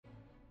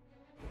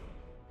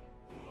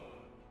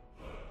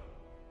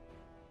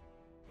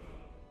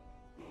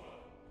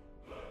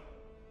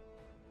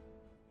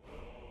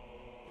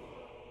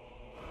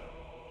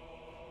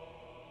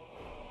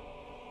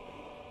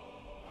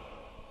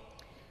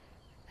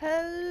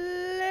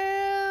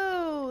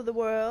Hello, the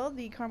world,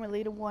 the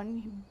Carmelita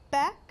one,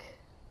 back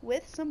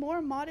with some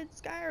more modded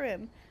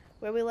Skyrim.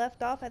 Where we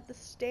left off at the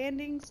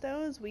Standing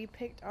Stones, we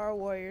picked our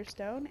Warrior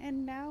Stone,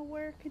 and now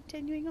we're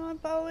continuing on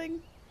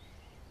following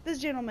this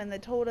gentleman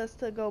that told us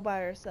to go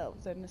by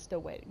ourselves and is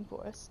still waiting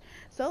for us.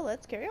 So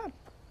let's carry on.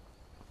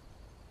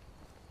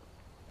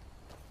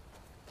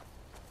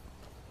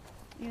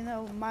 Even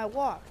though my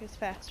walk is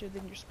faster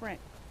than your sprint.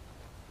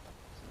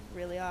 It's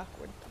really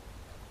awkward.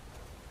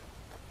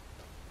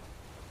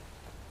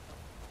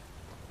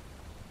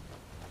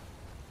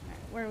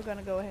 Alright, we're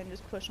gonna go ahead and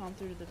just push on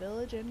through to the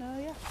village and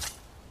yeah.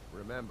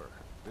 Remember,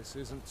 this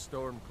isn't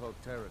Stormcloak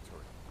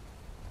territory.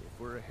 If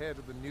we're ahead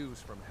of the news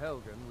from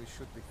Helgen, we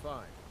should be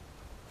fine.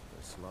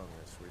 As long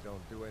as we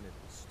don't do anything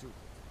stupid.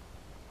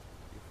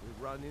 If we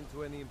run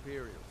into any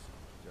Imperials,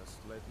 just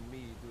let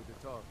me do the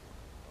talking,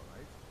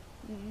 alright?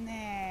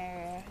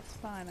 Nah, it's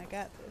fine, I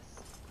got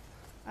this.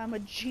 I'm a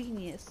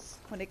genius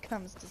when it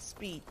comes to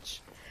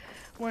speech.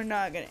 We're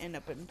not gonna end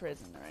up in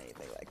prison or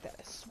anything like that,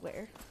 I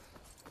swear.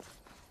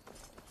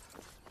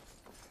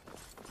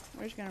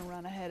 We're just gonna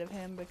run ahead of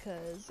him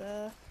because,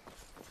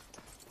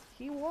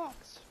 he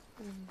walks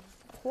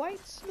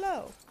quite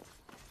slow.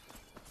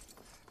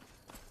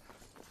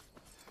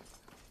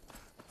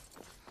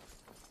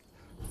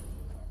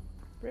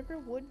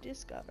 Riverwood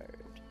discovered.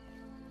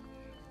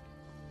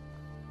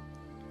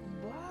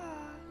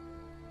 Wow.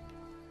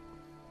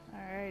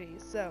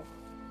 Alrighty, so.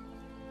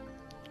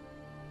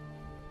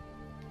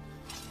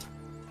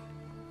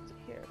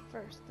 Here,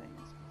 first things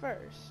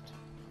first.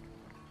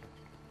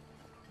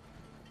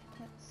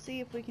 Let's see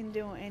if we can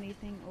do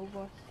anything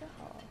over here.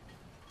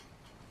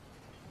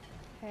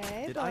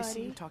 Hey, Did buddy. I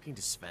see you talking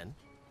to Sven?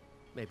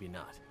 Maybe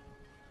not.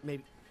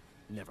 Maybe...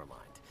 Never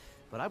mind.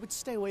 But I would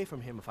stay away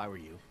from him if I were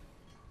you.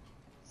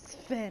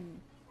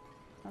 Sven.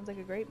 Sounds like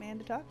a great man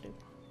to talk to.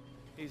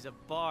 He's a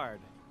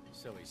bard,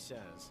 so he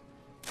says.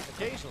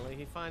 Occasionally,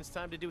 he finds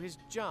time to do his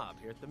job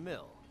here at the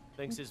mill.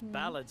 Thinks his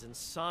ballads and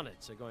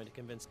sonnets are going to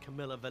convince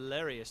Camilla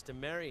Valerius to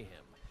marry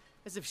him.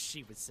 As if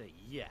she would say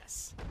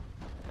yes.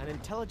 An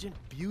intelligent,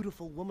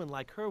 beautiful woman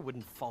like her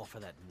wouldn't fall for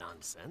that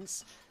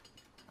nonsense.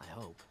 I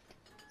hope.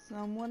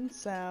 Someone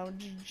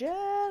sounds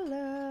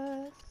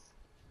jealous.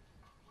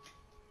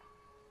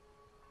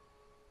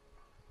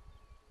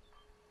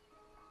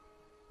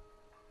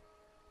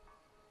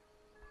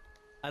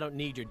 I don't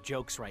need your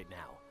jokes right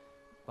now.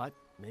 But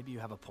maybe you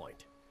have a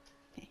point.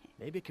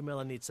 Maybe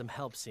Camilla needs some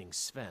help seeing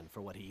Sven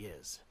for what he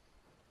is.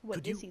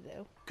 What is he,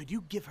 though? Could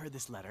you give her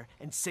this letter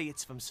and say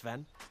it's from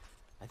Sven?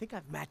 I think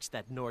I've matched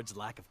that Nord's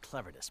lack of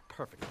cleverness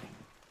perfectly.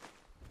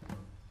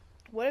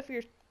 What if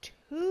you're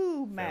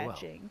too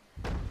matching,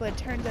 but it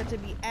turns out to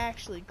be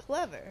actually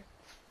clever?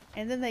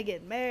 And then they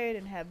get married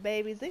and have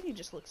babies, then you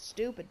just look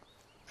stupid.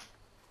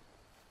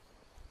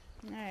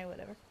 Alright,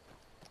 whatever.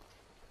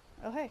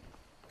 Oh, hey.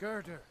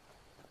 Gerder!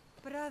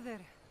 Brother,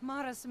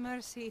 Mara's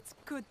mercy, it's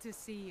good to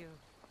see you.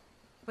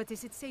 But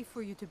is it safe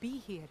for you to be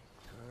here?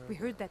 We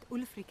heard that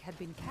Ulfric had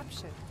been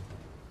captured.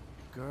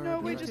 Gerder. No,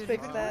 we just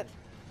fixed that.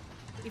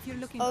 If you're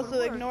looking Also, for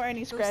work, ignore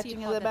any go see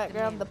scratching in Pod the at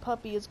background. The mill.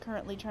 puppy is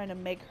currently trying to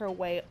make her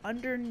way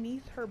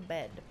underneath her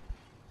bed.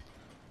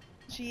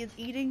 She is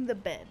eating the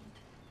bed.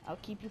 I'll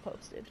keep you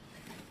posted.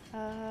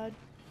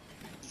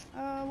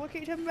 What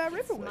can you tell me about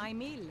It's Riverwood? my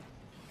mill.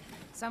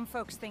 Some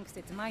folks thinks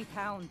it's my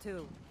town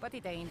too, but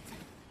it ain't.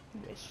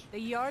 Wish.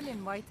 The Jarl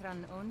in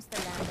Whiterun owns the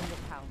land in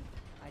the town.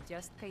 I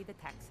just pay the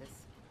taxes.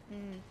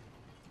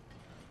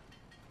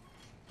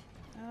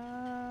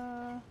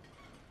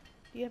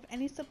 Do you have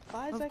any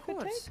supplies I Of could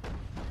course. take?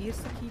 Here's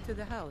the key to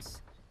the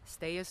house.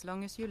 Stay as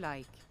long as you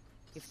like.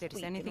 If there's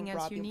Sweet, anything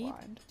it'll else rob you you need,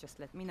 blind. just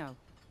let me know.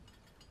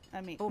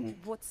 I mean, Oh,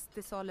 what's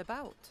this all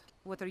about?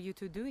 What are you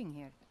two doing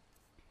here?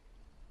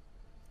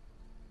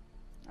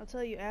 I'll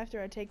tell you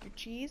after I take your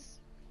cheese,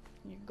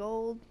 your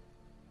gold.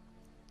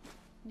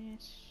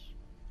 Yes.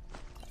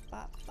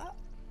 Bop, bop.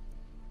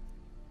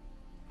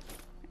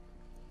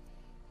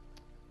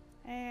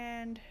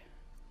 And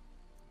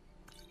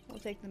we'll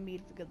take the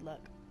mead for good luck.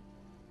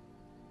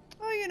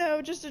 Oh, you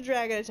know, just a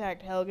dragon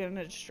attacked Helgen and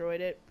destroyed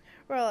it.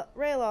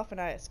 Rayloff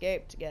and I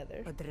escaped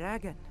together. A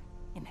dragon?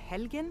 In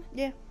Helgen?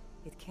 Yeah.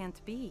 It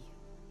can't be.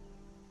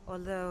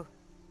 Although,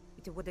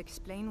 it would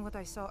explain what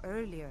I saw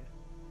earlier.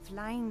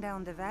 Flying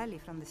down the valley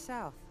from the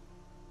south.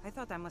 I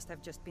thought I must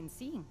have just been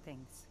seeing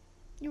things.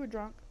 You were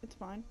drunk. It's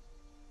fine.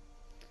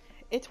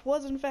 It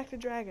was in fact a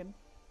dragon.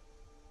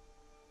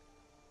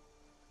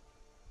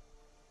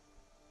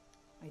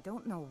 I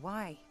don't know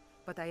why,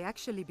 but I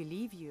actually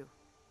believe you.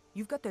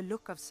 You've got the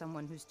look of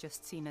someone who's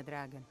just seen a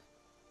dragon.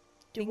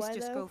 Do Things I,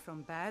 just though? go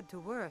from bad to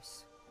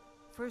worse.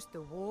 First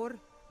the war,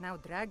 now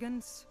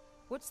dragons.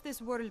 What's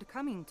this world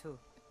coming to?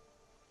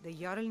 The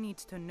Jarl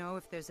needs to know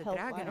if there's a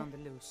dragon Hellfire. on the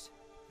loose.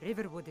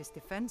 Riverwood is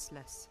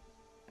defenseless.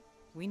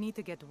 We need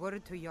to get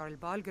word to Jarl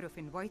Balgruuf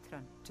in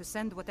Whiterun to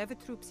send whatever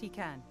troops he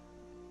can.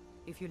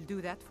 If you'll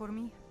do that for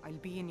me, I'll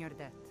be in your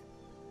debt.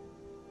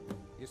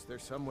 Is there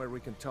somewhere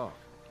we can talk?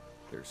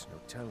 There's no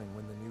telling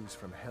when the news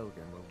from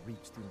Helgen will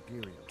reach the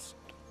Imperials.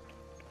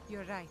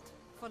 You're right.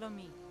 follow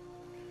me.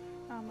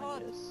 Oh my Pod,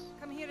 goodness.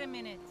 come here a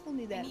minute. We'll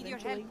need that I need your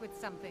eventually. help with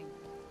something.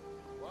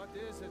 What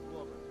is it,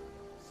 woman?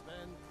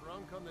 Sven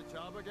drunk on the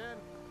job again?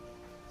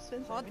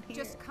 Sven's Pod, not even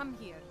just here. come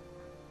here.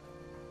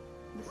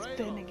 The Right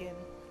spin on. again.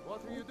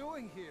 What are you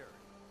doing here?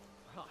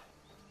 Ha,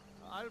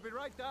 I'll be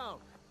right down.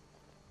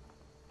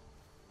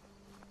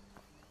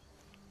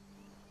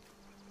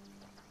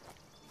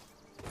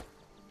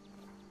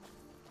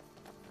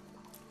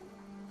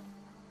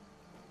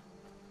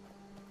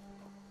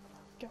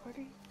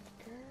 Jordy.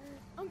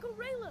 Uncle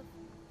Raylo,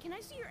 can I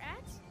see your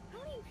axe? How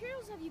many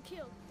Imperials have you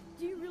killed?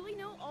 Do you really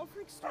know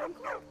Ulfric's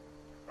Stormcloak?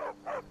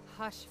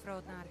 Hush,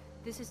 Frodnar.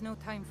 This is no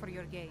time for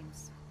your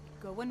games.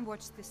 Go and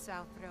watch the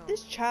South Road.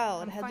 This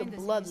child And has a find us if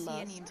you see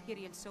any bloodlust.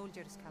 Imperial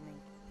soldiers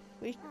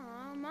coming.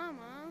 Aw,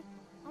 Mama.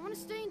 I want to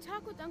stay and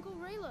talk with Uncle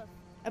Raylo.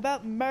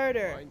 About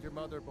murder. Find your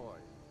mother, boy.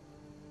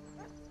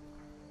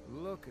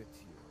 Look at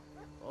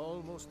you.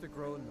 Almost a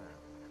grown man.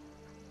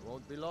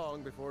 Won't be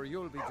long before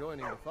you'll be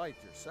joining the fight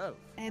yourself.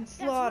 And That's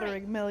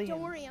slaughtering right. millions.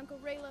 Don't worry, Uncle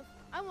Raylo.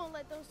 I won't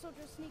let those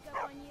soldiers sneak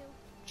up on you.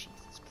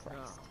 Jesus Now,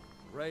 Christ.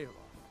 Rayloff,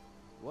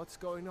 what's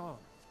going on?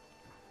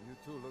 You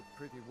two look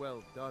pretty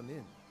well done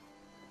in.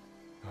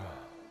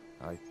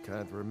 I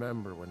can't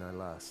remember when I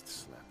last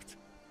slept.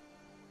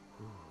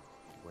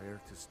 Where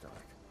to start?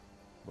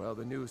 Well,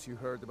 the news you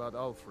heard about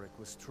Ulfric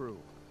was true.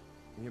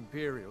 The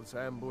Imperials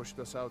ambushed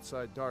us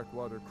outside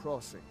Darkwater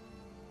Crossing.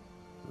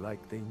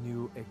 Like they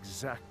knew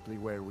exactly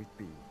where we'd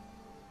be.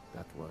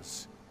 That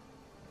was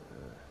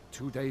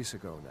 2 days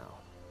ago now.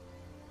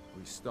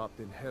 We stopped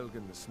in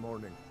Helgen this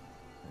morning,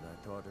 and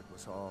I thought it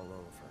was all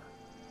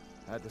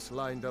over. Had us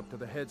lined up to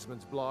the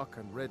headsman's block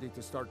and ready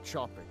to start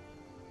chopping.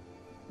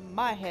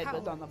 My head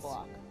was on the Cowards.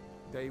 block.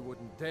 They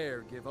wouldn't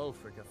dare give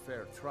Ulfric a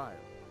fair trial.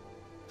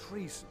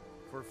 Treason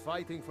for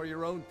fighting for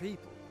your own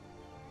people.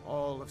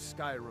 All of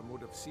Skyrim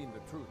would have seen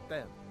the truth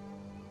then.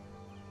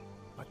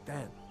 But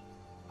then,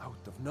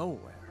 out of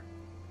nowhere,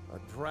 a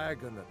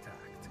dragon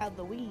attacked.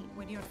 Halloween.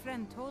 When your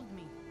friend told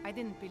me, I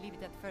didn't believe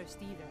it at first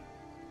either.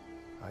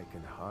 I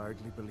can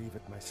hardly believe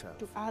it myself.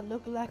 Do I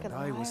look like And a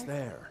I liar? was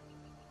there.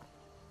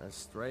 As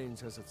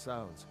strange as it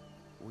sounds,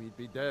 we'd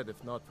be dead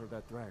if not for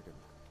that dragon.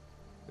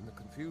 In the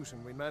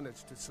confusion, we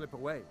managed to slip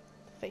away.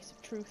 Face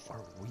of truth.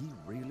 Are we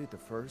really the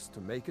first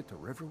to make it to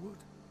Riverwood?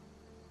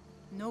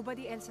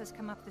 Nobody else has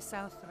come up the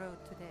South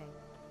Road today,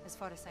 as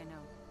far as I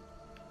know.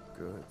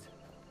 Good.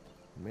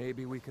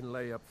 Maybe we can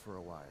lay up for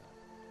a while.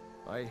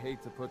 I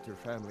hate to put your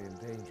family in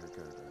danger,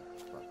 Gerda,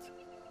 but...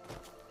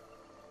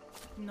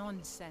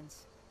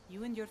 Nonsense.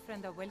 You and your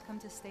friend are welcome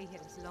to stay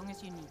here as long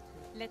as you need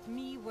to. Let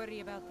me worry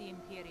about the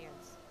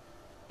Imperials.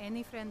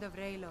 Any friend of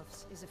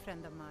Rayloff's is a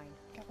friend of mine.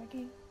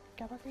 Gabaki,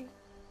 gabaki,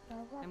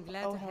 gabaki. I'm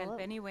glad Oh, to help hello.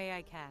 any way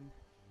I can.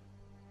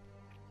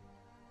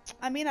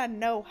 I mean, I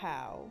know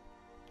how.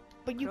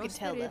 But you Cross can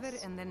tell the river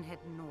us. and then head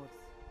north.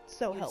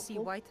 So You'll see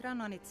helpful.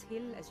 Whiterun on its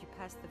hill as you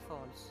pass the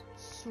falls.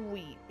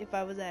 Sweet. If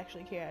I was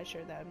actually here, I'm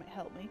sure that would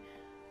help me.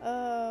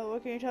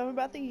 What can you tell me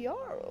about the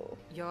Jarl?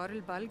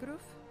 Jarl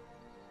Balgruf?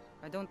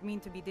 I don't mean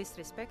to be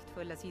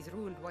disrespectful as he's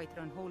ruled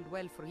Whiterun Hold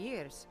well for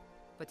years,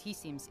 but he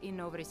seems in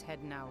over his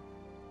head now.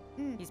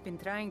 Mm. He's been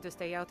trying to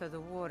stay out of the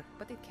war,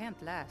 but it can't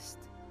last.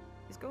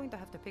 He's going to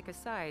have to pick a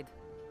side.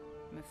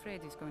 I'm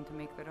afraid he's going to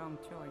make the wrong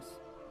choice.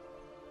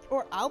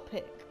 Or I'll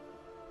pick.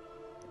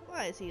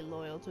 Why is he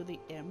loyal to the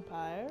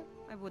Empire?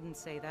 I wouldn't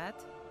say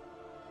that.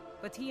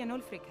 But he and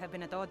Ulfric have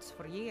been at odds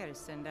for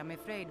years, and I'm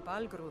afraid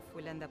Balgruf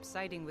will end up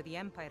siding with the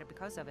Empire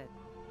because of it.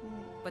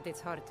 But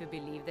it's hard to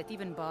believe that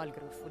even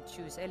Balgruf would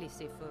choose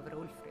Elisif over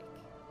Ulfric.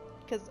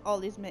 Because all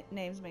these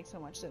names make so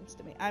much sense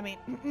to me. I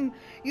mean,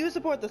 you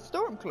support the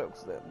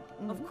Stormcloaks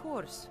then. Of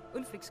course,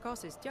 Ulfric's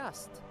cause is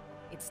just.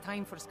 It's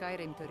time for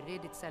Skyrim to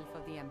rid itself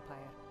of the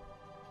Empire.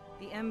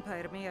 The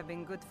Empire may have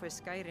been good for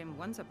Skyrim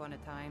once upon a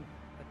time,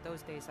 but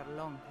those days are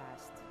long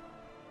past.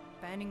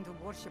 Banning the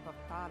worship of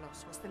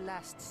Talos was the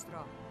last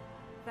straw.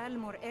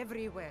 Thalmor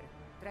everywhere,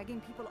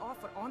 dragging people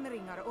off for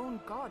honoring our own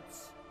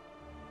gods.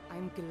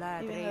 I'm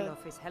glad Even though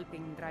Rayloff is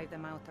helping drive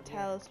them out of here.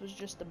 Talos was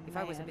just a If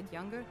man. I was a bit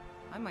younger,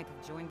 I might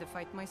have joined the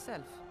fight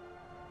myself.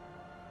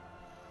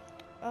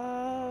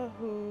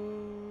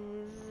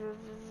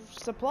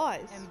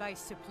 Supplies. And by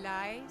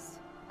supplies,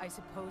 I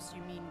suppose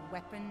you mean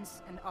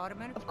weapons and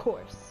armor? Of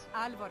course.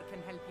 Alvar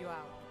can help you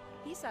out.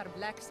 He's our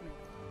blacksmith.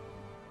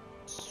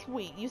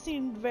 Sweet. You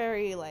seem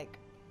very, like,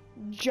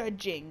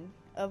 judging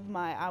of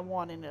my I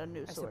wanted a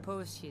new I sword.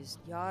 suppose she's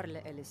Jarl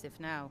Elisif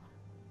now.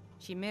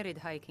 She married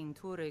High King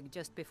Turig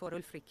just before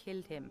Ulfric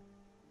killed him.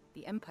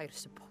 The Empire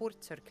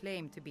supports her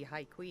claim to be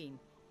High Queen.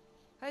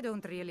 I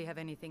don't really have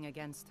anything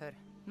against her.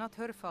 Not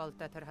her fault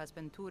that her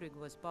husband Turig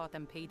was bought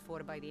and paid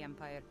for by the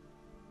Empire.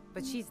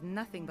 But she's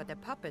nothing but a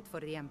puppet for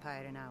the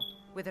Empire now,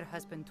 with her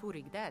husband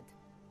Turig dead.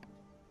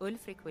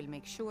 Ulfric will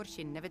make sure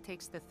she never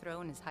takes the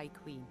throne as High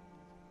Queen.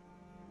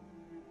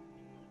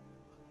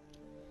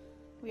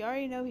 We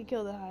already know he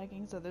killed the High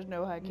King, so there's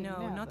no High King No,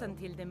 now, not though.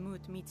 until the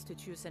moot meets to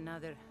choose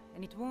another.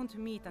 And it won't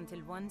meet until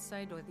one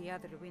side or the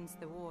other wins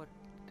the war.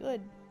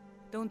 Good.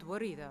 Don't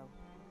worry though.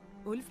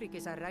 Ulfric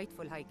is our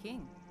rightful High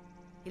King.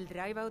 He'll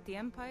drive out the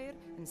Empire,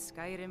 and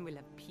Skyrim will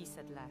have peace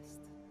at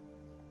last.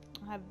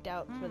 I have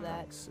doubt for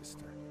that. Thanks,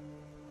 sister.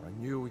 I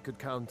knew we could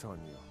count on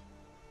you.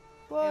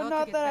 I Well, ought to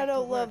not get that I back to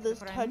don't love work this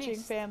before I touching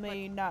miss,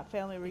 family, not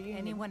family reunion.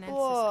 anyone else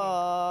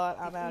But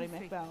escape, I'm the Outie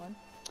Ulfric- McFallon.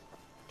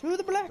 To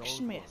the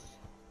blacksmith.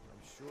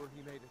 I'm sure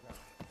he made it out.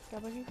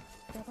 Grab right here.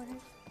 Grab right here.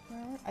 Grab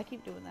right here. I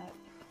keep doing that.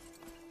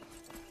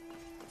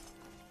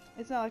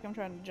 It's not like I'm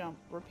trying to jump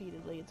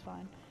repeatedly. It's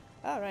fine.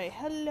 All right.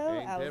 Hello,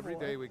 Ain't every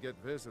day Alvor. we get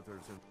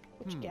visitors and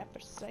What you got for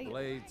sale?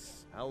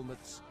 blades,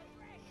 helmets,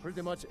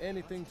 pretty much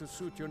anything to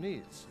suit your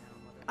needs.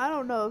 I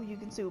don't know if you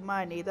can suit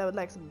my needs. I would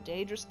like some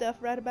dangerous stuff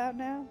right about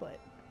now, but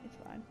it's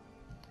fine.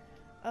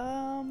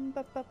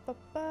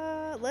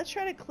 Let's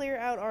try to clear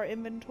out our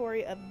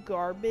inventory of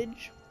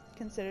garbage,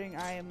 considering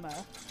I am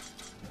a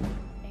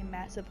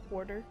massive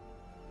hoarder.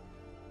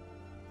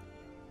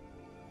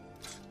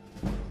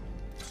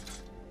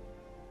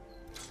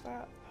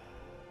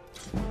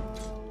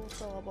 We'll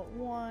sell about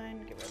one.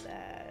 Get rid of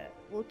that.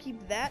 We'll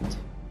keep that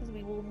because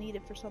we will need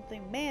it for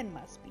something. Man,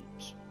 my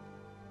speech.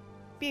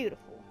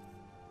 Beautiful.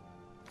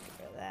 Get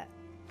rid of that.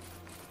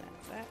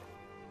 That.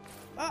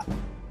 Ah!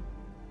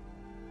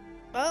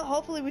 Well,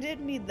 hopefully we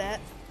didn't need that.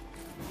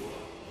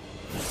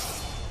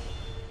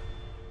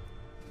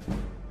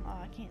 Oh,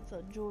 I can't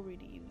sell jewelry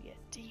to you yet.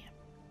 Damn.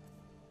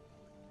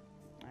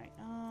 Alright,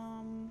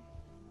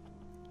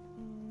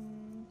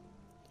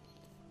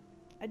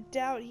 I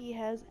doubt he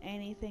has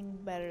anything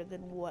better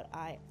than what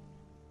I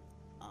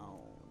own.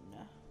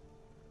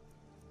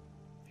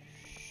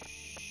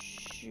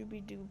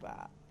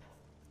 Shooby-doo-bop.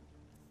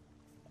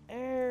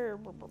 How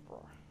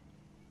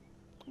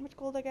much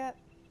gold I got?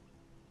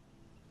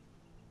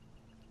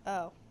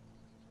 Oh.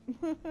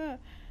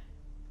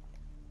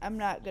 I'm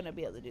not gonna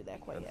be able to do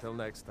that quite Until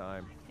next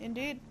time. yet.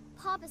 Indeed.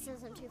 Poppus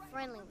isn't too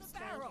friendly with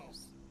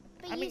strangers.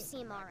 But I you mean-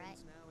 seem alright.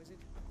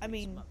 I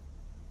mean,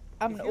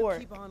 I'm an If you orc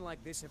keep on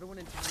like this, everyone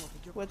in town will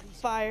think you're with crazy.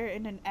 fire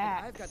and an And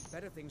axe. I've got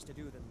better things to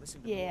do than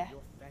listen to Yeah,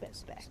 your back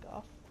fantasies.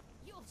 off.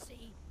 You'll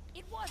see.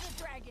 It was a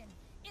dragon.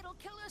 It'll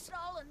kill us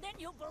all, and then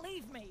you'll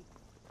believe me.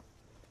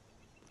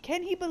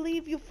 Can he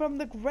believe you from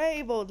the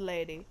grave, old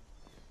lady?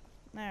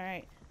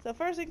 Alright, so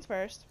first things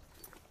first.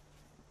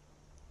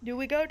 Do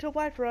we go to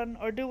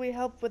Whiterun, or do we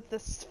help with the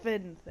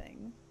Sven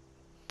thing?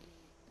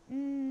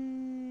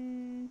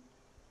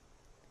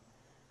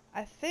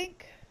 I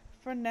think,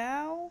 for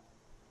now,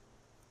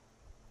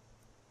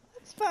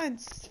 let's find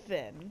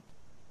Sven.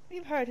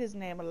 We've heard his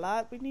name a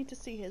lot. We need to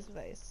see his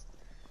face.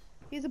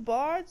 He's a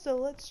bard, so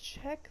let's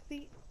check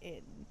the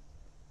inn.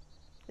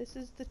 This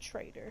is the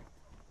trader.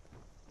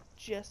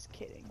 Just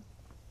kidding.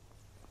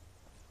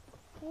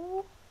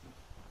 Ooh.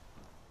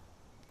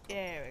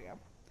 There we go.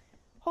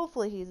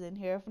 Hopefully he's in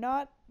here. If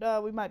not,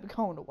 we might be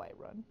going to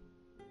Whiterun.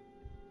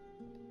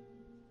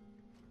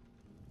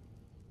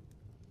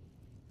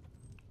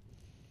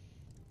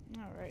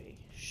 Alrighty.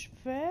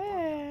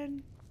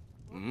 Sven.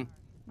 Hmm?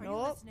 Are you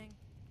Nope. listening?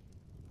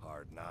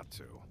 Hard not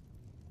to.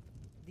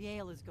 The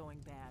ale is going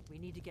bad. We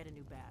need to get a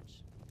new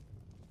batch.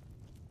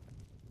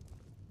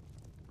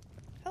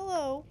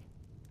 Hello.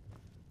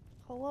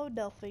 Hello,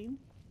 Delphine.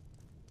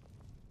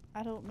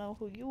 I don't know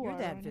who you You're are. or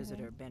that anything.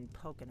 visitor been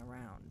poking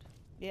around.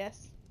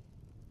 Yes.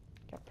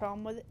 Got a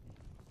problem with it?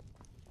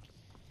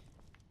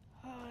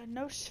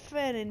 No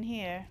Sven in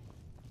here.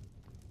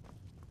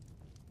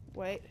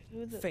 Wait,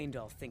 who the...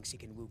 Faendal thinks he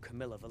can woo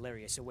Camilla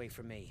Valerius away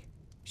from me.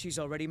 She's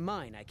already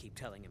mine, I keep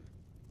telling him.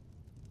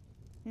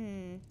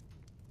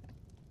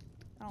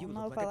 I You don't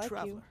know look if like I a like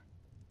traveler. you.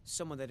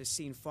 Someone that has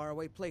seen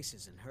faraway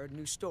places and heard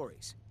new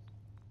stories.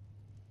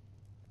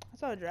 I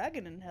saw a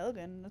dragon in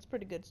Helgen. That's a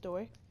pretty good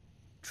story.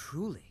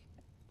 Truly.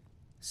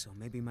 So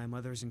maybe my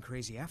mother isn't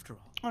crazy after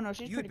all. Oh no,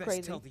 she's You'd pretty best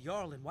crazy. tell the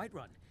Jarl in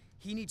Whiterun.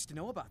 He needs to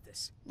know about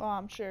this. Oh,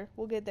 I'm sure.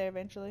 We'll get there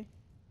eventually.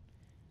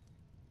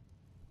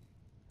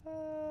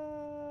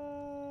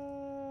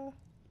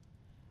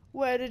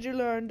 Where did you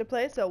learn to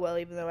play so well,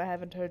 even though I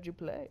haven't heard you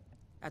play?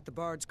 At the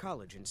Bard's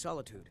College in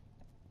Solitude.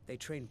 They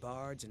train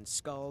bards and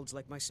skalds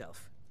like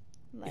myself.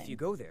 If you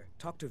go there,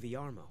 talk to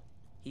Viarmo.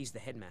 He's the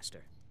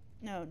headmaster.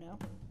 No.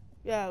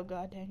 Oh,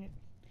 god dang it.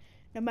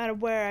 No matter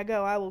where I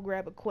go, I will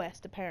grab a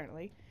quest,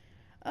 apparently.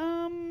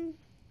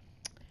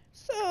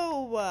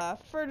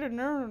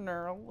 Ferdinand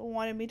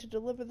wanted me to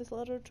deliver this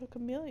letter to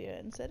Camellia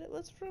and said it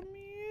was from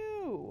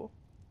you.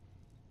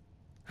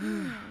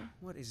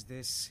 What is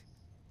this?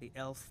 The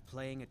elf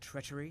playing a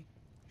treachery?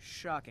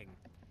 Shocking.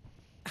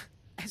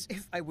 As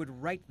if I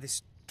would write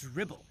this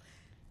dribble.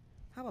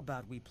 How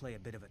about we play a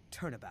bit of a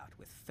turnabout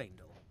with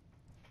Faendal?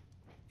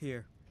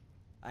 Here.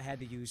 I had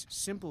to use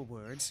simple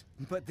words,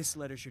 but this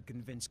letter should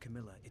convince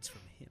Camilla it's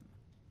from him.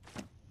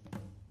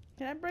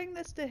 Can I bring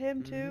this to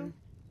him too?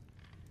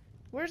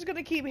 We're just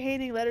gonna keep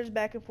handing letters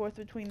back and forth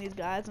between these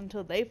guys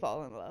until they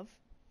fall in love.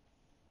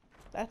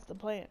 That's the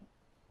plan.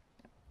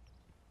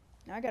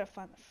 Now I gotta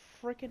find the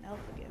frickin' elf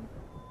again.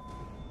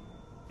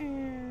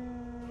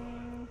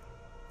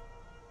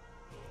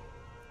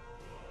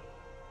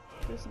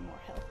 Do some more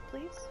health,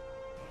 please.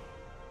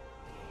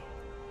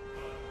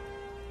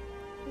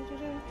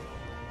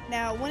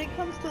 Now, when it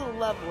comes to the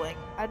leveling,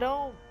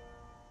 I'm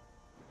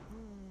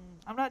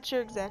not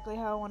sure exactly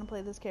how I want to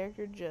play this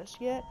character just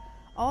yet.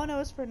 All I know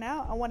is for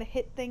now, I want to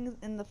hit things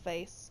in the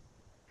face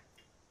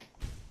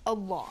a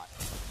lot.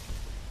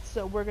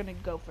 So we're gonna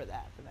go for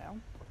that for now.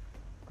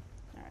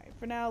 Alright,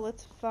 for now,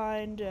 let's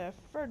find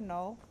Fern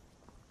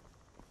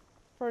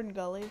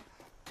Gully.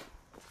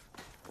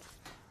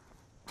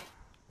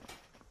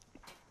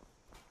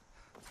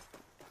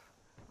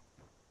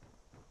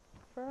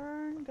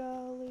 Fern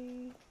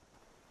Gully.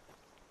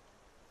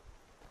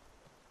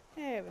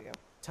 There we go.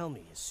 Tell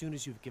me, as soon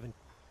as you've given...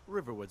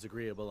 Riverwood's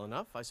agreeable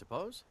enough, I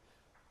suppose.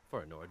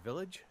 For a Nord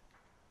village.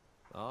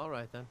 All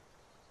right, then.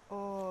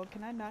 Oh,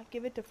 can I not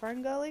give it to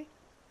Fern Gully?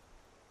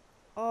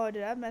 Oh,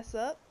 did I mess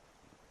up?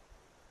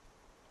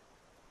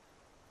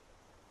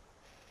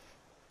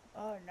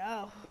 Oh,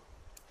 no.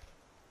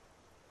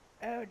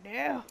 Oh,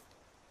 no.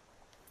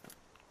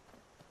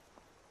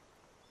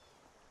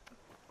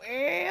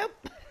 Well,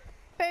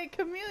 hey,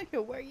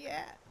 Camellia, where you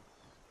at?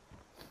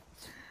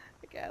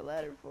 I got a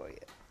letter for you.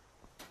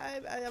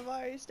 I've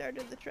already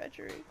started the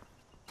treachery.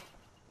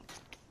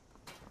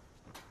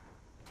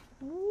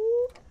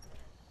 Woo.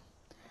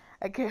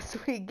 I guess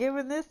we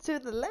giving this to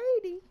the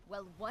lady.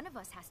 Well, one of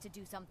us has to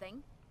do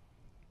something.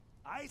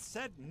 I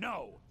said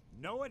no.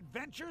 No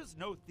adventures,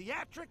 no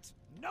theatrics,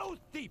 no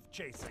thief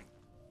chasing.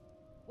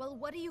 Well,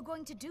 what are you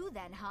going to do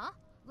then, huh?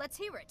 Let's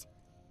hear it.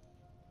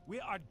 We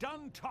are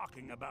done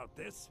talking about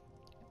this.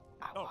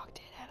 I walked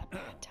in at a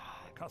bad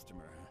time.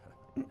 Customer.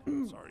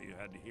 Sorry you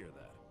had to hear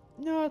that.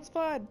 No, it's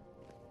fine.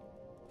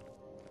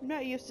 I'm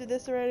not used to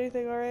this or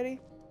anything already.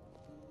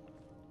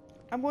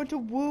 I'm going to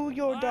woo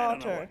your daughter. I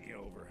don't know what you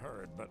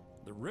overheard, but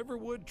the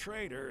Riverwood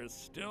Trader is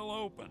still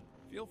open.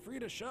 Feel free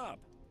to shop.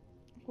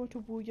 I'm going to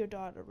woo your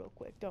daughter real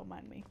quick. Don't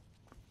mind me.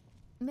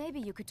 Maybe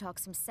you could talk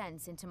some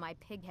sense into my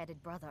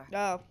pig-headed brother.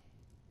 Oh,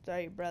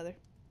 sorry, brother.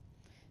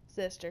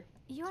 Sister.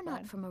 You're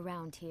not from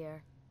around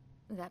here.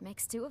 That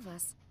makes two of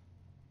us.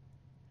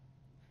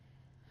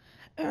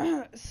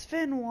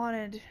 Sven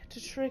wanted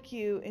to trick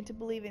you into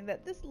believing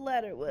that this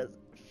letter was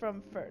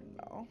from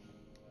Ferdinand.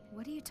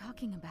 What are you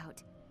talking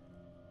about?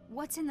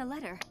 What's in the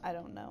letter? I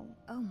don't know.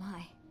 Oh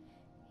my.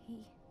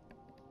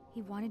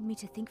 He wanted me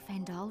to think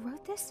Fandal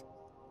wrote this?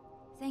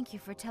 Thank you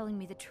for telling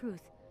me the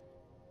truth.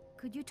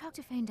 Could you talk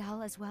to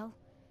Fandal as well?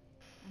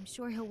 I'm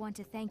sure he'll want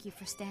to thank you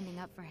for standing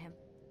up for him.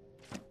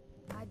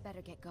 I'd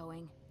better get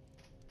going.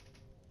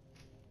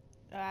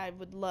 I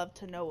would love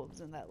to know what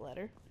was in that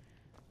letter.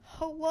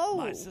 Hello!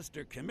 My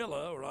sister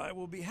Camilla or I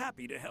will be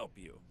happy to help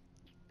you.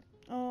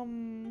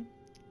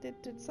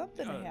 Did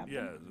something happen?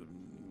 Yeah,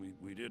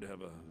 we did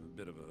have a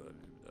bit of a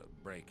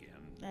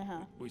break-in.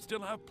 Uh-huh. We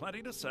still have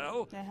plenty to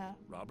sell. Uh-huh.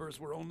 Robbers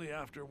were only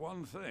after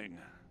one thing.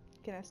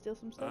 Can I steal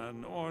some stuff?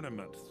 An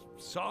ornament.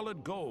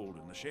 Solid gold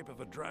in the shape of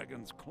a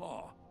dragon's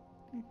claw.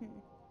 I'm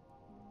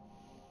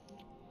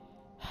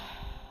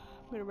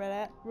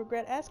gonna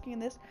regret asking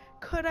this.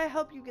 Could I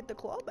help you get the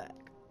claw back?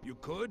 You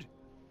could?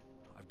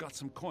 I've got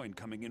some coin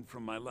coming in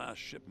from my last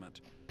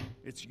shipment.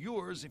 It's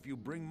yours if you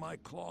bring my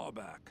claw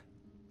back.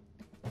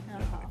 Now,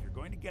 if you're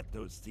going to get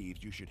those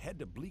thieves, you should head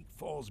to Bleak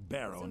Falls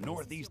Barrow,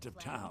 northeast of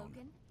town.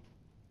 Logan?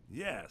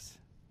 Yes.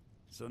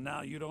 So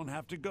now you don't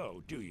have to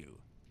go, do you?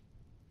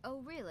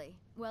 Oh, really?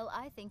 Well,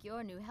 I think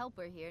your new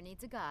helper here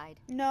needs a guide.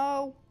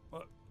 No.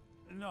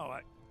 No,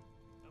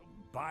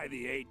 by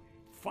the 8,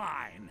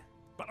 fine.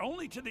 But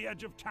only to the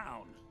edge of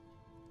town.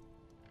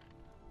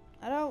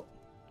 I don't...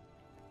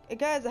 Hey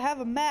guys, I have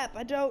a map.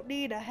 I don't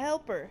need a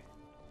helper.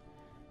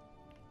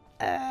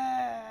 Whatever.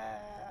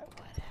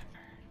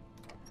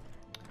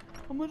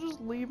 I'm gonna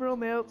just leave her on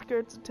the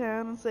outskirts of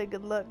town and say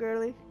good luck,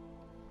 girlie.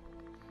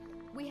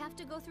 We have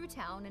to go through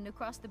town and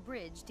across the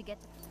bridge to get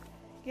to...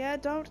 Yeah,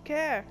 don't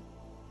care.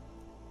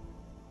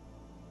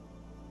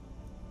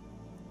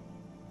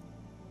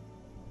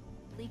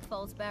 Bleak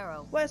Falls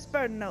Barrow. West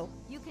Ferdinand.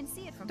 You can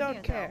see it from Don't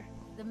here, care.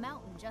 though. The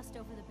mountain just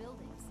over the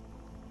buildings.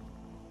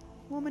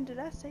 Woman, did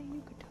I say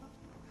you could talk?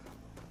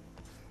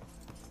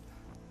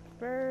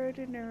 Bird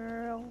and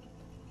Earl.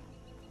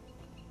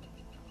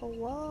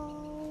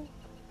 Hello?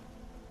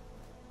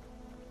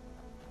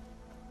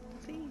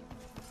 See?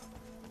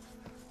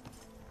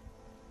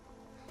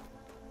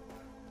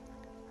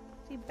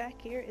 See back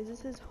here? Is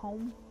this his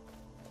home?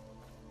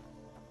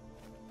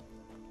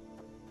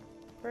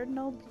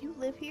 Ferdinand, do you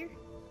live here?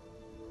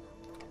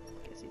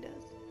 Guess he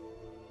does.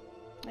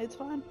 It's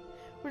fine.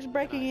 We're just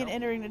breaking in,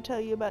 entering to tell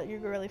you about your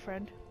girly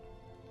friend.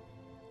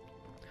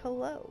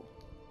 Hello.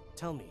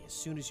 Tell me as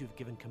soon as you've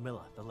given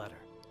Camilla the letter.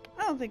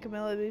 I don't think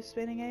Camilla will be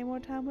spending any more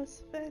time with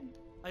Sven.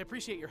 I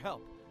appreciate your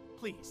help.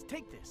 Please,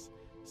 take this.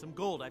 Some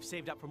gold I've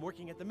saved up from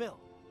working at the mill.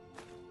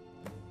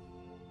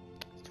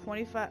 It's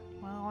 25.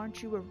 Well,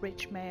 aren't you a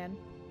rich man?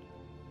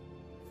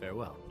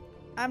 Farewell.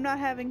 I'm not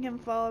having him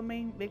follow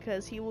me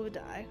because he will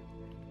die.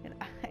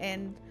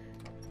 And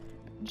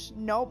just,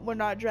 nope, we're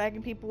not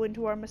dragging people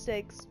into our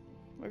mistakes.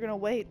 We're gonna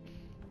wait.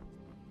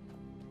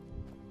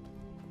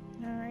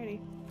 Alrighty.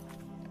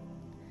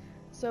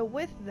 So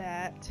with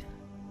that,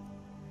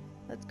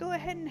 let's go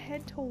ahead and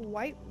head to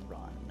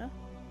Whiterun.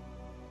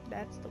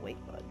 That's the wait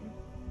button.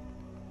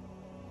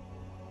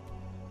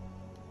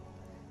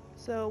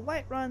 So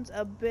Whiterun's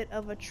a bit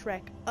of a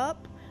trek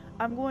up.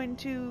 I'm going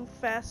to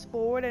fast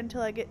forward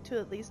until I get to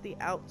at least the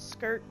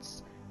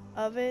outskirts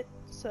of it.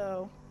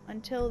 So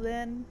until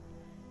then,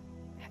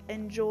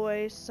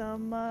 enjoy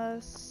some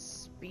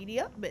speedy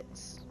up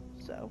bits.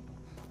 So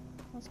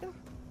let's go.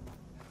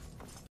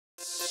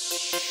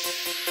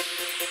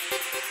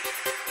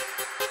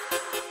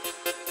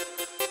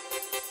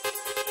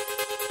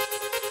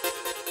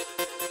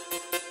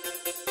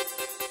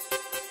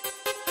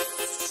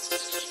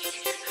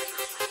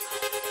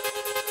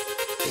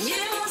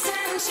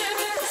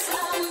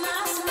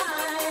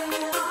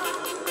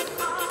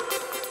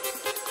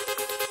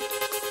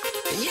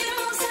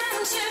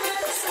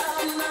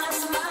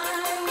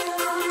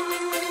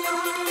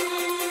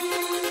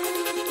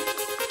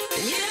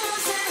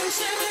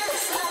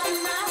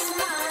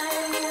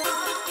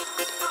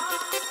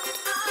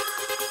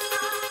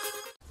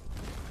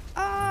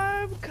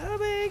 I'm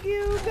coming,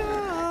 you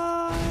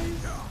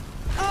guys!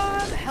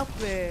 I'm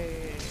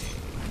helping!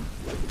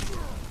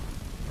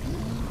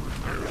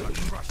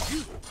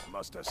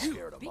 Must have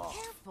scared him Be off.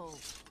 careful.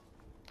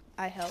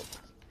 I helped.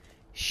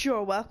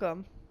 Sure,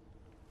 welcome.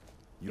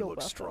 You You're look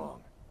welcome.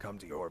 strong. Come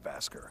to your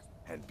Vasker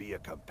and be a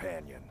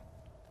companion.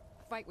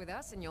 Fight with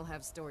us and you'll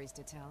have stories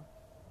to tell.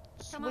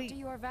 Come up to Sweet.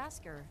 your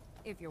Vasker,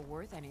 if you're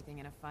worth anything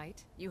in a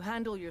fight. You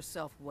handle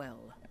yourself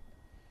well.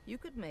 You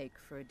could make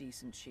for a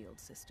decent shield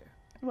sister.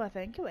 Well,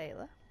 thank you,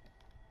 Ayla.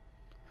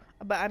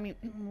 But I mean,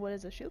 what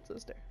is a shield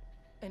sister?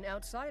 An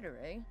outsider,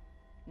 eh?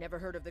 Never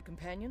heard of the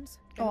companions?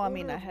 Oh, An I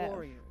mean, order I of have.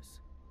 warriors.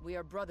 We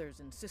are brothers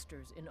and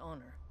sisters in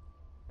honor.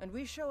 And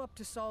we show up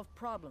to solve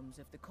problems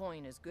if the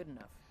coin is good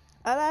enough.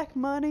 I like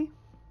money.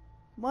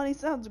 Money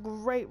sounds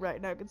great right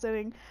now,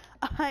 considering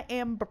I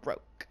am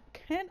broke.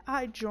 Can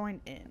I join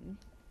in?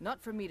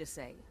 Not for me to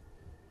say.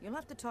 You'll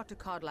have to talk to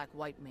Kodlak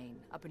Whitemane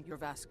up in your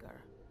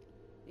Vaskar.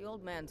 The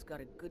old man's got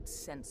a good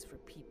sense for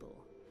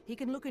people. He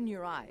can look in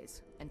your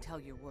eyes and tell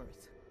your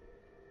worth.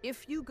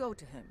 If you go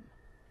to him,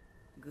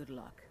 good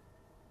luck.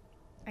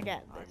 I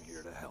got this. I'm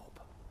here to help.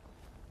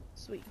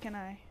 Sweet, can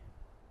I?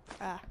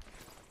 Ah.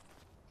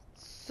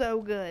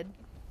 So good.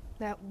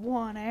 That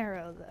one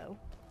arrow, though.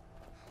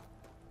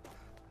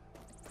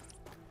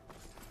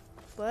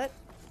 But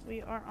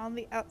we are on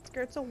the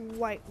outskirts of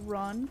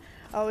Whiterun.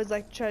 I always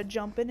like to try to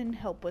jump in and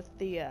help with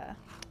the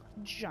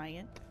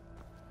giant.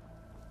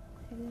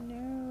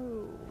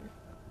 Hello.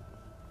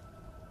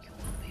 You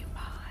will be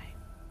mine.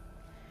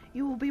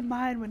 You will be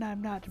mine when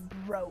I'm not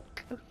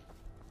broke.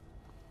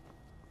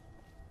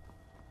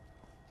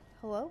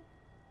 Hello?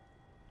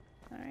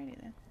 Alrighty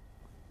then.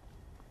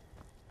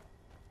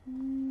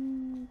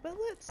 But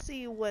let's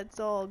see what's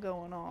all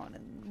going on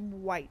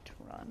in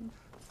Whiterun.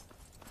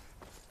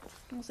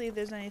 We'll see if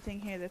there's anything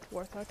here that's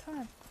worth our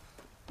time.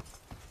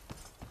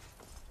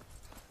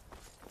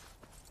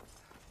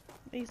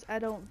 At least I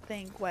don't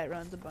think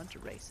Whiterun's a bunch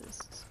of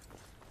racists.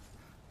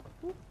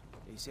 Ooh.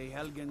 They say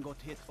Helgen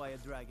got hit by a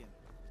dragon.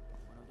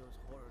 One of those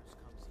horrors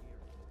comes here.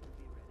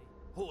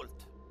 Be ready.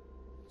 Halt!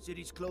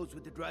 City's closed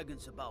with the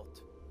dragons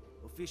about.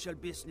 Official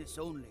business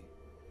only.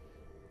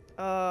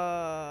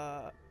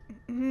 I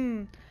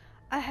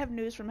have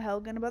news from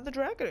Helgen about the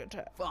dragon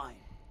attack. Fine.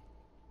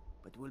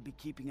 But we'll be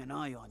keeping an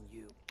eye on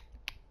you.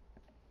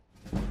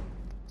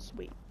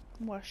 Sweet.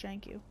 More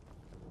shank you.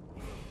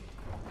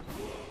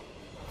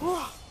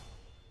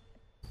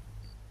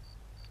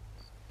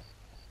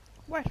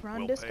 Whiterun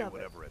We'll discovered. pay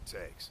whatever it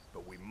takes,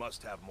 but we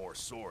must have more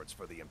swords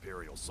for the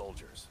Imperial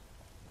soldiers.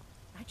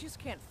 I just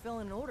can't fill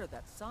an order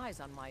that size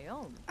on my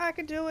own. I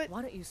can do it.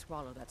 Why don't you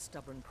swallow that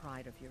stubborn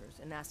pride of yours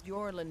and ask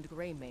Yorland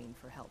Greymane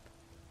for help?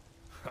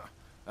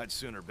 I'd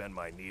sooner bend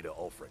my knee to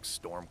Ulfric's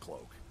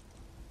Stormcloak.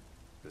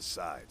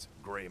 Besides,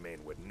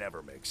 Greymane would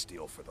never make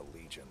steel for the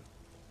Legion.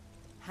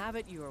 Have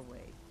it your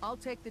way. I'll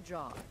take the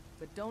job,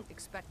 but don't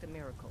expect a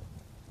miracle.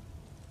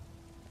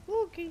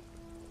 Okay.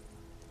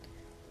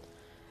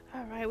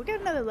 Alright, we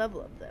got another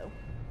level up though.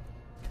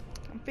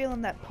 I'm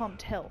feeling that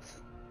pumped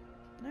health.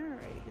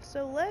 Alrighty,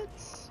 so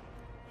let's...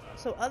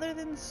 So other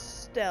than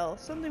stealth,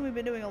 something we've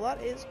been doing a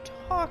lot is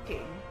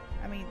talking.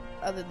 I mean,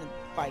 other than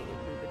fighting,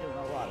 we've been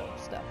doing a lot of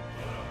stuff.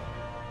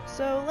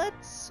 So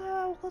let's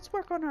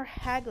work on our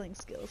haggling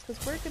skills,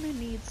 because we're gonna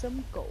need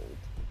some gold.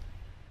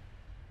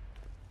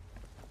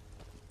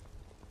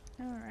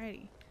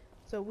 Alrighty.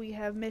 So we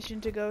have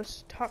mission to go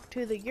talk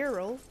to the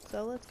Ural,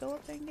 so let's go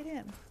up there and get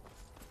him.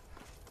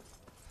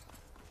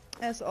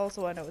 As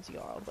also, I know it's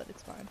Jarl, but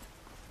it's fine.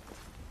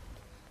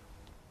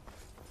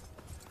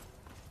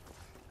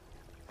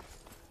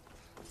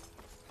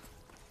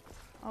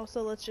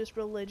 Also, let's just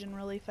religion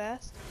really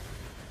fast.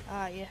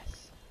 Ah,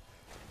 yes.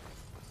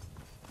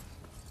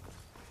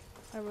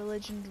 Our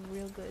religion's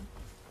real good.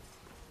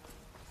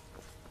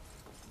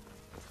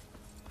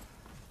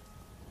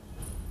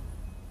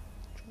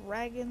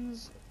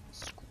 Dragons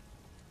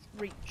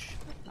screech.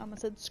 I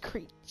almost said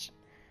screech.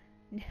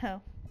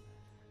 No.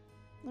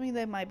 I mean,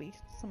 there might be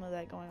some of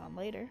that going on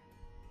later.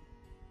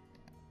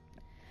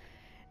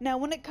 Now,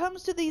 when it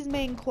comes to these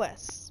main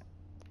quests,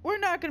 we're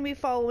not going to be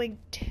following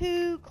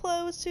too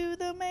close to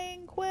the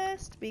main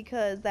quest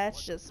because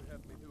that's just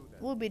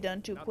we'll be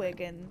done too quick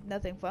and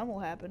nothing fun will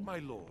happen. My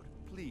lord,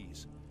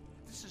 please.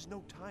 This is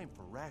no time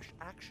for rash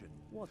action.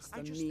 What's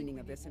the meaning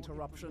of this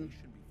interruption?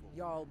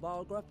 Jarl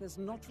Balgrup is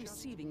not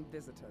receiving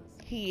visitors.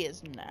 He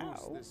is now.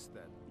 Who's this,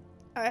 then?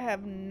 I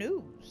have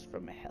news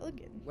from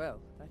Helgen. Well,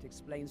 that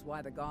explains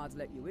why the guards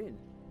let you in.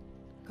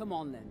 Come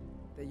on then.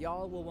 The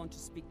Jarl will want to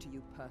speak to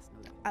you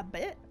personally. I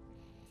bet.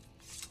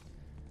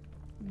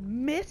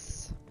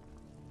 Miss.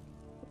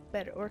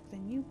 Better orc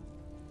than you.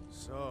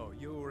 So,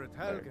 you were at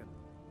Helgen.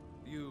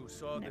 You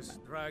saw this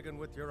dragon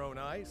with your own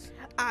eyes?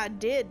 I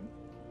did.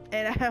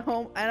 And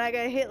I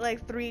got hit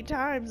like 3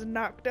 times and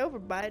knocked over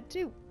by it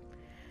too.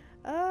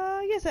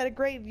 Yes, I had a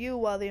great view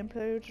while the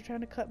Imperials were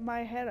trying to cut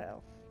my head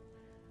off.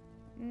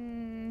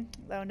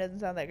 That one doesn't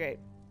sound that great.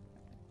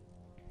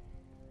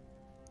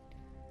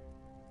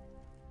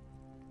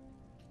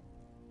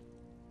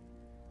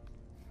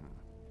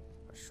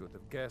 I should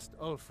have guessed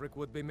Ulfric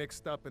would be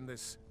mixed up in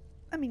this.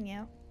 I mean,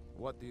 yeah.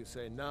 What do you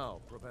say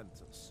now,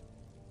 Proventus?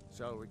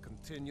 Shall we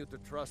continue to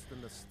trust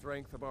in the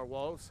strength of our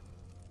walls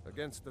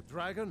against the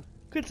dragon?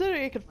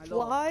 Considering it could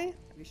fly. Lord,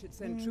 we should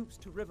send troops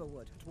to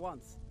Riverwood at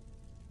once.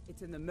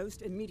 It's in the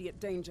most immediate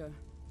danger.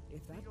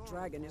 If that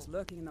dragon is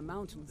lurking in the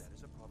mountains... That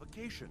is a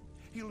provocation.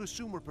 He'll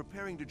assume we're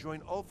preparing to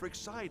join Ulfric's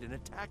side and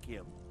attack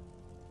him.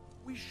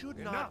 We should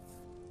not... Enough!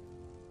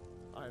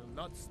 I'll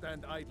not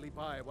stand idly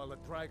by while the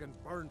dragon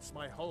burns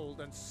my hold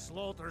and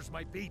slaughters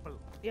my people.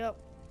 Yep.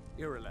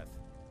 Irileth,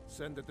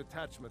 send a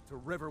detachment to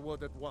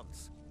Riverwood at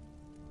once.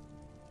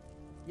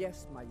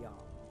 Yes, my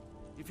Jarl.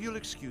 If you'll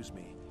excuse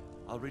me,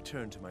 I'll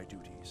return to my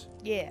duties.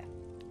 Yeah.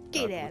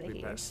 Get out That of would be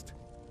here. best.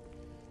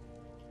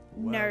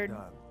 Nerd. Well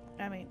done.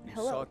 I mean, You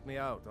hello. sought me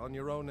out on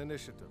your own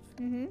initiative.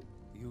 Mm-hmm.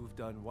 You've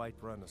done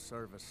Whiterun a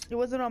service. It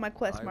wasn't on my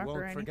quest I marker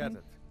or won't forget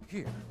anything. it.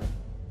 Here,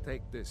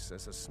 take this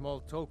as a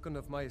small token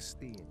of my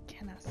esteem.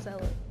 Can I sell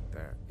it?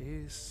 There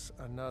is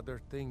another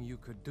thing you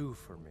could do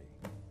for me.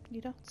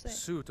 You don't say.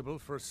 Suitable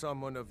for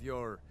someone of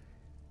your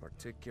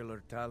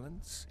particular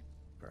talents,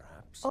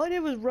 perhaps. All I did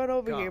was run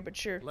over Come, here, but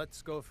sure.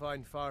 Let's go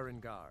find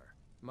Farengar,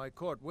 my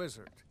court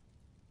wizard.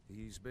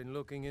 He's been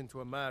looking into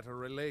a matter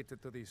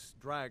related to these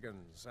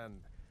dragons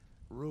and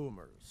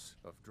rumors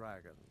of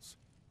dragons.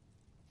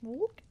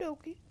 Okie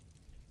dokie.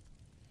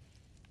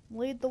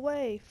 Lead the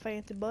way,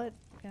 fancy butt.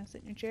 Can I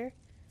sit in your chair?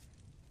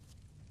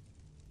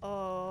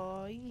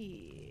 Oh,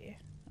 yeah.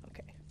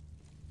 Okay.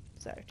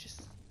 Sorry,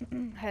 just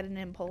had an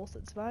impulse.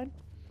 It's fine.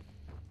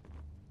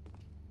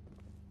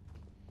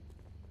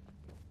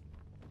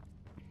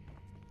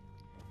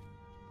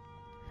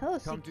 Hello,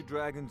 Come to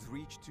Dragon's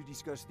Reach to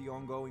discuss the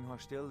ongoing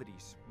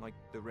hostilities, like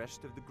the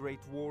rest of the great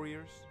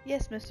warriors?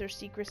 Yes, Mr.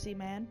 Secrecy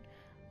Man.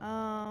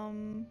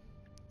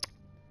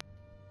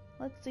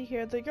 Let's see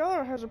here. The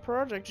Jarl has a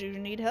project you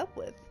need help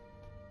with.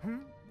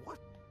 What?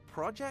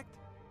 Project?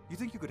 You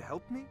think you could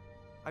help me?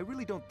 I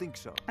really don't think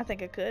so. I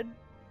think I could.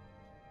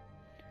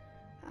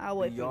 I'll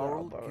wait The for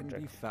Jarl the can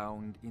project. be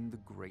found in the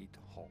Great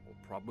Hall,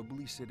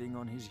 probably sitting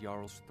on his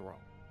Jarl's throne.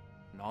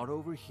 Not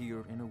over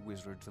here in a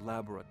wizard's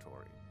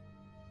laboratory.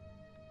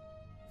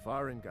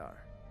 Farengar,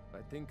 I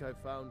think I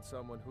found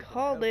someone who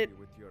Called can help it. you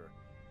with your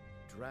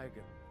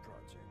dragon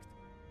project.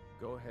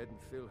 Go ahead and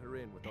fill her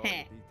in with all the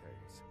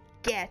details.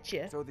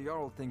 Gotcha. So the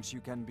Jarl thinks you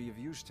can be of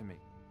use to me.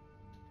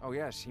 Oh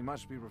yes, he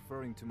must be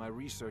referring to my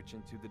research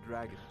into the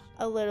dragons.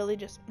 I literally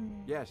just.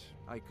 Yes,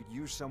 I could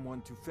use someone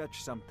to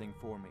fetch something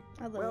for me.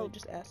 I literally well,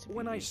 just asked if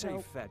when you I need say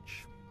help.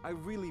 fetch, I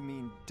really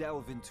mean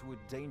delve into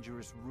a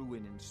dangerous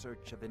ruin in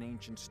search of an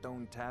ancient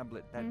stone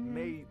tablet that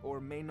may or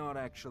may not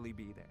actually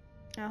be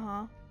there.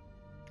 Uh-huh.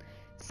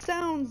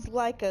 Sounds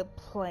like a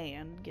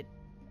plan. Get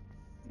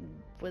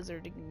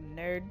wizarding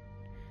nerd.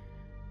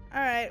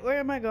 Alright, where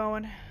am I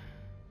going?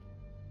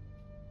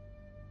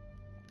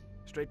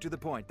 Straight to the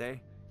point, eh?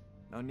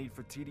 No need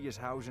for tedious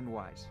hows and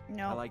whys.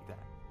 No. I like that.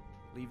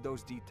 Leave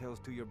those details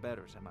to your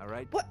betters, am I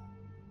right? What?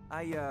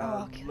 I,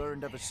 Oh, okay.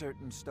 learned of a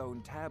certain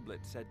stone tablet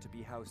said to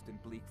be housed in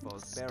Bleak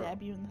Falls Barrow.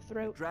 Stab you in the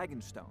throat. A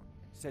dragon stone,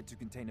 said to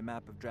contain a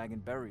map of dragon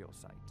burial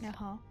sites.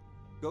 Uh-huh.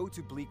 Go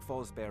to Bleak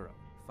Falls Barrow,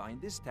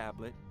 find this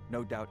tablet,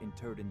 no doubt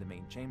interred in the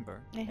main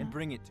chamber, Uh-huh. and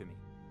bring it to me.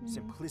 Mhm.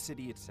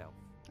 Simplicity itself.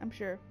 I'm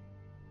sure.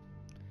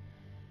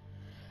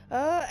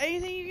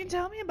 Anything you can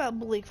tell me about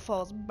Bleak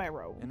Falls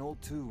Barrow? An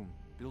old tomb,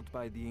 built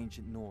by the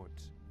ancient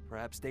Nords,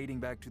 perhaps dating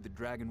back to the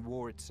Dragon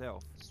War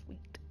itself.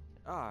 Sweet.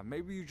 Ah,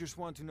 maybe you just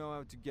want to know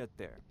how to get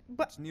there.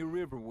 But it's near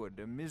Riverwood,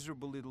 a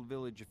miserable little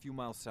village a few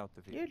miles south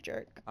of here. You're a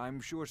jerk. I'm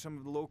sure some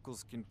of the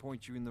locals can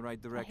point you in the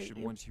right direction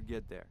you. once you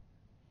get there.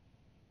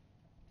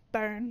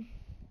 Burn.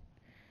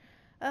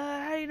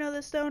 How do you know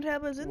the stone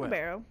tablet's in Well, the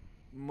barrow?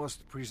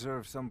 Must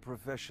preserve some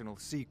professional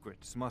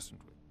secrets,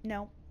 mustn't we?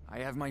 No, I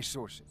have my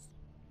sources.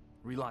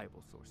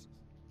 Reliable sources.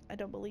 I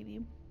don't believe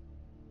you.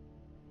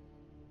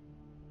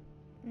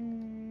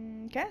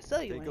 Can I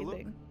sell you Take a look.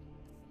 anything?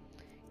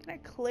 Can I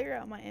clear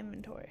out my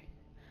inventory?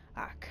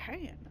 I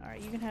can.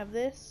 Alright, you can have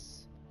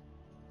this.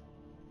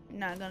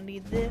 Not gonna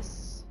need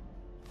this.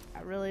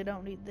 I really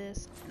don't need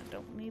this. I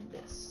don't need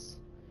this.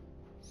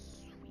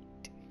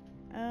 Sweet.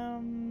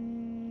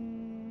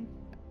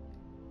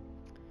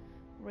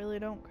 Really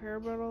don't care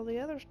about all the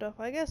other stuff.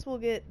 I guess we'll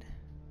get...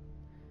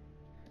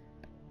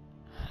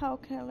 How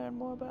can I learn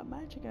more about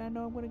magic? And I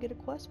know I'm going to get a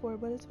quest for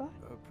it, but it's fine.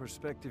 A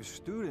prospective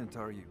student,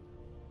 are you?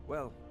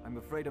 Well, I'm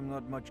afraid I'm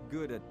not much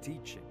good at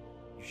teaching.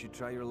 You should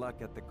try your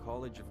luck at the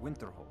College of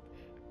Winterhold.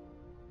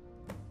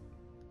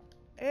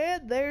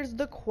 And there's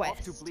the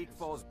quest. Off to Bleak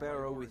Falls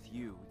Barrow with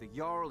you. The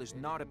Jarl is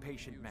not a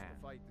patient man.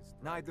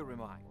 Neither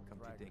am I, come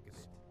to think of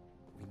it.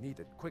 We need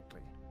it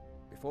quickly,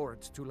 before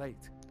it's too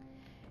late.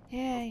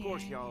 Yeah, of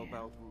course, yeah, Jarl yeah.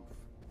 Balroof.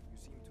 You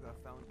seem to have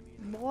found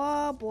me.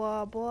 Blah,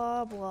 blah,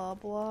 blah, blah,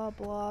 blah,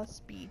 blah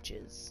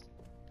speeches.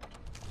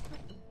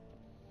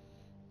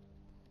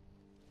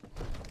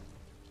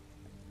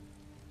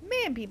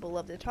 Man, people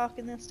love to talk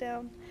in this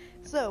town.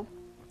 So,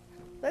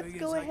 let's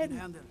go ahead and...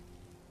 handle.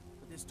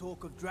 But this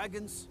talk of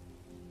dragons,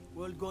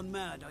 world gone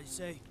mad, I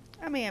say.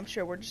 I mean, I'm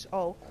sure we're just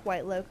all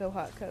quite loco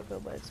hot cocoa,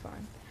 but it's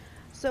fine.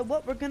 So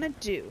what we're gonna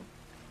do,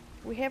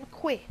 we have a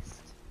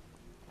quest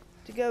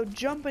to go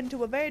jump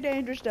into a very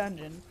dangerous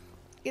dungeon,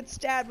 get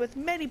stabbed with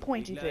many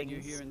pointy Glad you're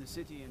things, here in the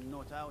city and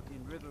not out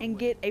in Riverwood. and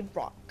get a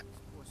rock.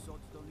 Poor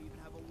sods don't even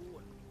have a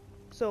wall.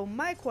 So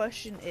my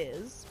question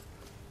is,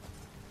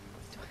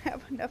 do I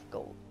have enough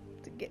gold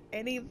to get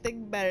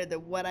anything better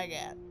than what I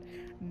got?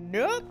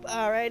 Nope.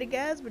 Alrighty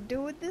guys, we're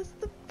doing this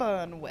the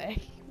fun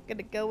way. We're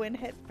gonna go in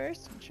head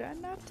first and try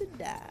not to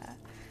die.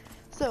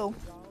 So,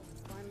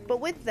 but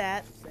with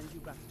that,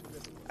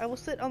 I will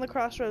sit on the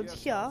crossroads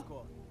here.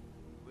 We'll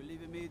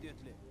leave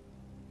immediately.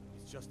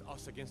 It's just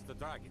us against the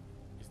dragon.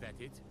 Is that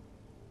it?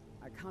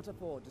 I can't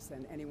afford to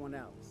send anyone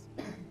else,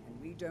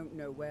 and we don't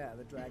know where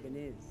the dragon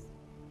is.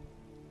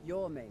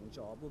 Your main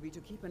job will be to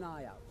keep an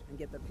eye out and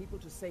get the people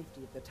to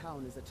safety if the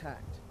town is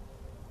attacked.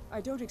 I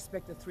don't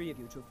expect the three of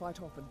you to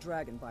fight off a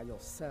dragon by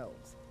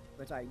yourselves,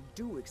 but I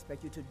do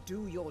expect you to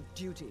do your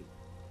duty.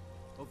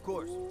 Of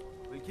course.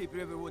 We'll keep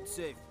Riverwood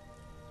safe.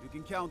 You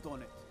can count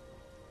on it.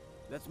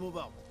 Let's move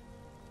out.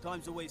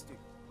 Time's a wasting.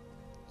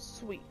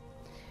 Sweet.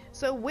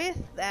 So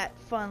with that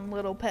fun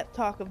little pep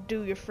talk of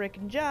do your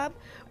frickin' job,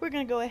 we're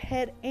gonna go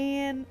ahead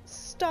and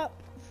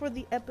stop for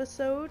the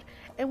episode,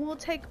 and we'll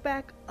take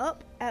back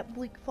up at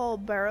Bleak Fall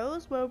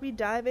Barrows where we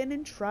dive in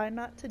and try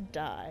not to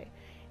die.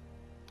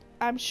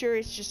 I'm sure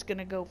it's just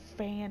gonna go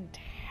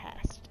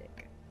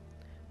fantastic.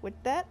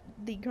 With that,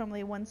 the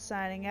Crumbly One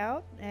signing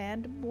out,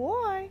 and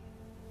boy.